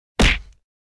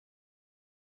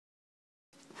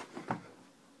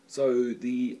So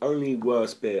the only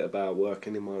worst bit about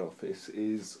working in my office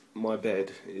is my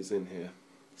bed is in here.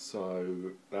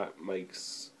 So that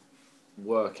makes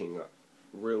working a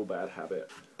real bad habit,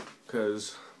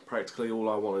 because practically all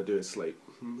I want to do is sleep.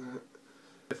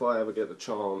 If I ever get the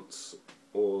chance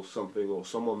or something, or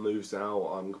someone moves out,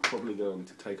 I'm probably going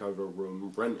to take over a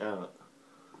room, rent out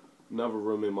another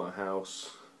room in my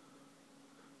house,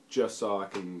 just so I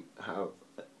can have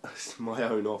my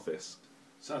own office.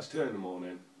 So it's 2 in the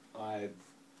morning. I'm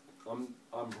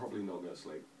probably not going to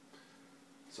sleep.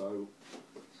 So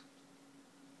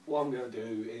what I'm going to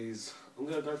do is I'm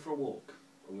going to go for a walk.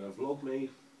 I'm going to vlog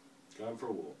me going for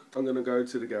a walk. I'm going to go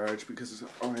to the garage because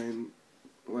I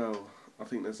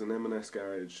think there's an M&S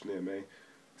garage near me.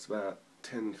 It's about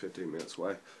 10-15 minutes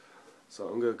away. So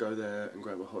I'm going to go there and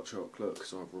grab a hot chocolate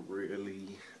because I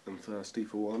really am thirsty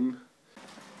for one.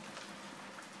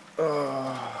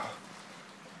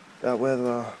 That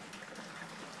weather.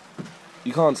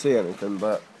 You can't see anything,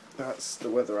 but that's the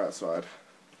weather outside.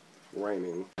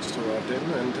 Raining. Just arrived in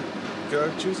and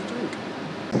go choose a drink.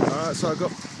 Alright, so I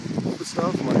got all the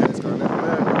stuff. My hair's going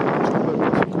everywhere.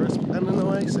 Chocolate, crisp, and an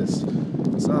oasis.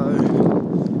 So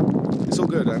it's all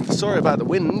good. And sorry about the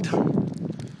wind.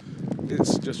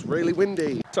 It's just really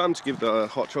windy. Time to give the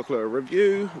hot chocolate a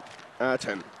review.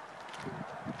 10.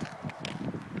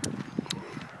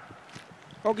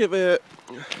 I'll give it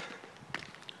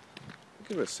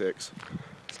a 6.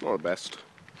 It's not the best.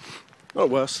 Not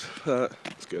the worst, but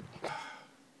it's good.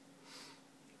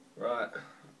 Right.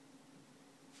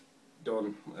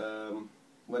 Done.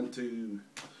 Went to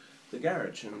the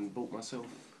garage and bought myself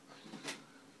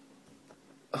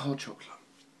a hot chocolate.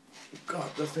 God,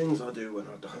 the things I do when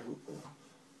I don't.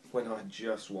 When I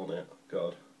just want it.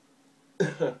 God.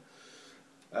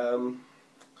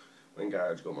 Went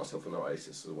garage, got myself an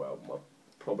oasis as well.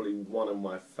 Probably one of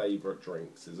my favourite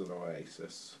drinks is an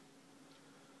oasis.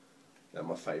 They're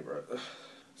my favourite.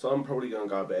 So I'm probably going to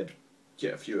go to bed,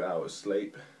 get a few hours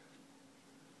sleep,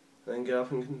 then get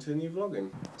up and continue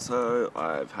vlogging. So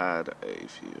I've had a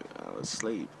few hours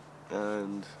sleep,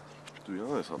 and to be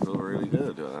honest, I feel really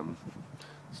good.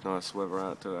 It's nice weather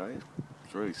out today.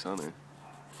 It's really sunny.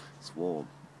 It's warm.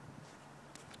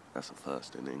 That's a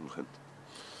first in England.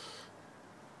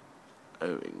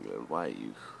 Oh, England, why are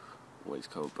you always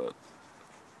cold? But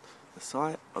the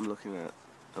site I'm looking at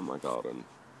in my garden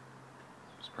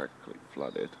is practically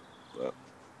flooded, but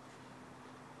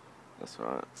that's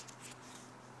right.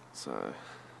 So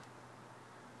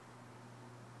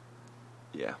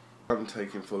yeah, I'm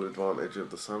taking full advantage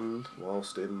of the sun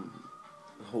whilst in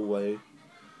the hallway,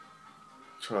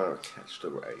 trying to catch the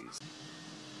rays.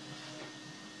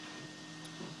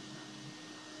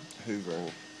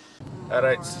 Hoovering.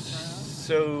 Alright,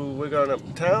 so we're going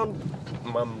uptown.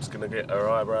 Mum's gonna get her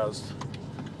eyebrows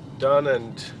done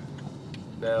and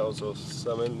nails or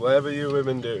something, whatever you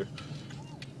women do.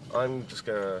 I'm just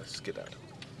gonna skedaddle.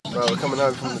 Well, we're coming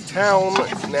home from the town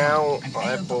now.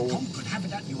 I bought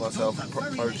myself an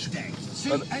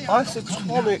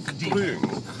isotonic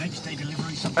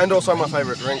drink, and also my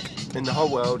favourite drink in the whole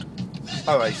world,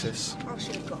 Oasis. I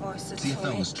should have got isotonic.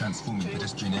 TfL was transforming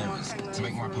pedestrian areas to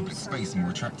make more public space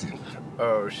more attractive.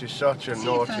 Oh, she's such a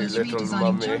naughty little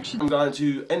mummy. I'm going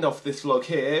to end off this vlog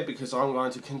here because I'm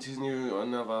going to continue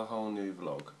another whole new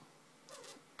vlog.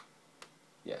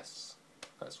 Yes,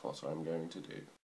 that's what I'm going to do.